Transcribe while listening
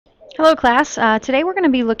Hello class, today we're going to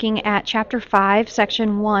be looking at Chapter 5,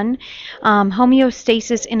 Section 1,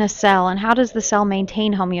 Homeostasis in a cell, and how does the cell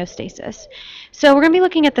maintain homeostasis. So we're going to be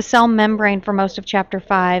looking at the cell membrane for most of Chapter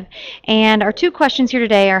 5, and our two questions here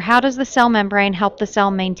today are how does the cell membrane help the cell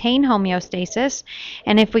maintain homeostasis,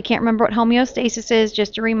 and if we can't remember what homeostasis is,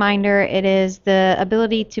 just a reminder, it is the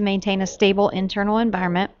ability to maintain a stable internal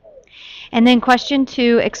environment. And then question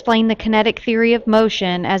 2, explain the kinetic theory of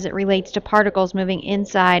motion as it relates to particles moving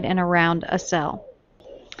inside and around a cell.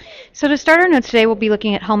 So to start our notes today, we'll be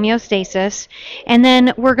looking at homeostasis, and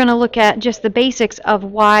then we're going to look at just the basics of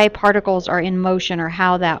why particles are in motion or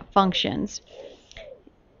how that functions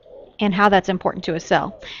and how that's important to a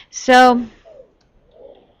cell. So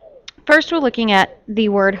first, we're looking at the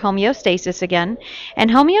word homeostasis again, and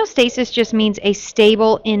homeostasis just means a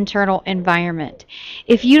stable internal environment.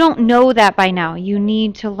 If you don't know that by now, you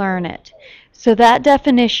need to learn it. So that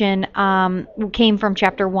definition came from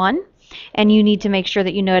Chapter 1, and you need to make sure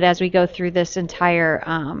that you know it as we go through this entire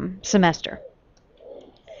semester.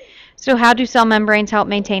 So how do cell membranes help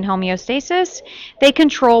maintain homeostasis? They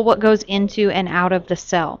control what goes into and out of the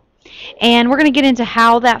cell. And we're going to get into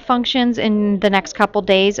how that functions in the next couple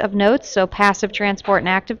days of notes, so passive transport and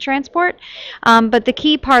active transport. But the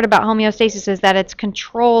key part about homeostasis is that it's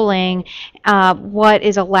controlling what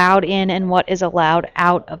is allowed in and what is allowed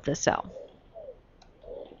out of the cell.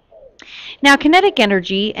 Now, kinetic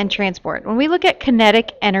energy and transport. When we look at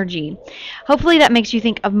kinetic energy, hopefully that makes you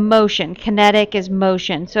think of motion. Kinetic is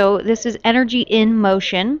motion. So this is energy in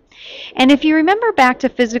motion. And if you remember back to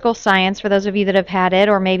physical science, for those of you that have had it,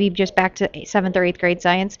 or maybe just back to 7th or 8th grade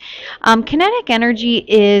science, kinetic energy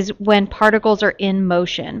is when particles are in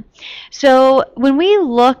motion. So when we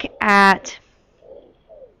look at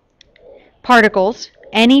particles,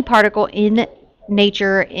 any particle in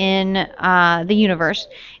nature, in the universe,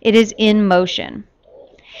 it is in motion.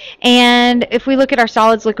 And if we look at our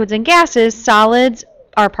solids, liquids, and gases, solids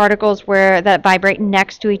are particles that vibrate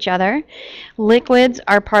next to each other. Liquids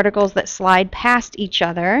are particles that slide past each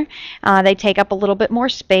other. They take up a little bit more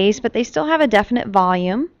space, but they still have a definite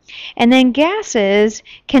volume. And then gases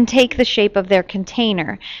can take the shape of their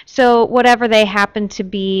container. So whatever they happen to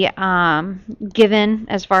be given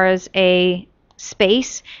as far as a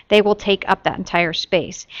space, they will take up that entire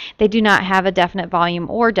space. They do not have a definite volume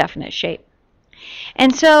or definite shape.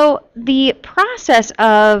 And so the process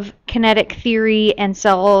of kinetic theory and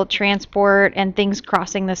cell transport and things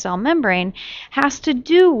crossing the cell membrane has to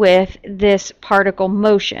do with this particle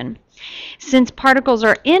motion. Since particles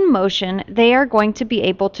are in motion, they are going to be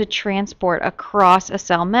able to transport across a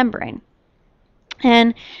cell membrane.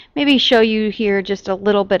 And maybe show you here just a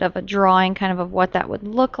little bit of a drawing kind of what that would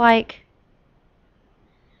look like.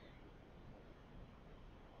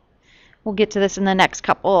 We'll get to this in the next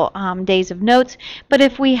couple days of notes. But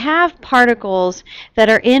if we have particles that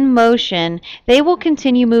are in motion, they will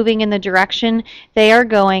continue moving in the direction they are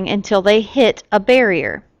going until they hit a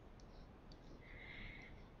barrier.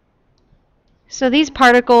 So these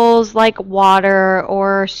particles, like water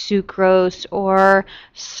or sucrose or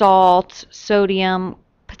salt, sodium,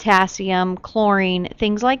 potassium, chlorine,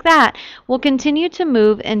 things like that, will continue to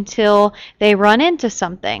move until they run into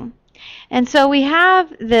something. And so we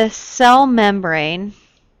have this cell membrane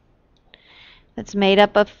that's made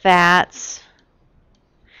up of fats,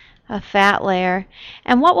 a fat layer.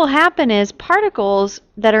 And what will happen is particles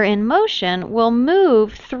that are in motion will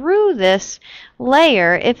move through this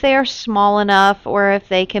layer if they are small enough or if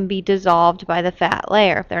they can be dissolved by the fat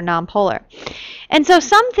layer, if they're nonpolar. And so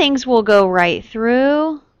some things will go right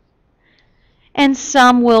through and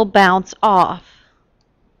some will bounce off.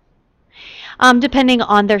 Depending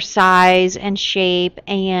on their size and shape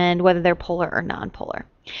and whether they're polar or nonpolar.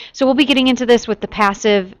 So we'll be getting into this with the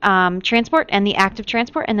passive transport and the active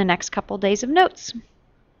transport in the next couple days of notes.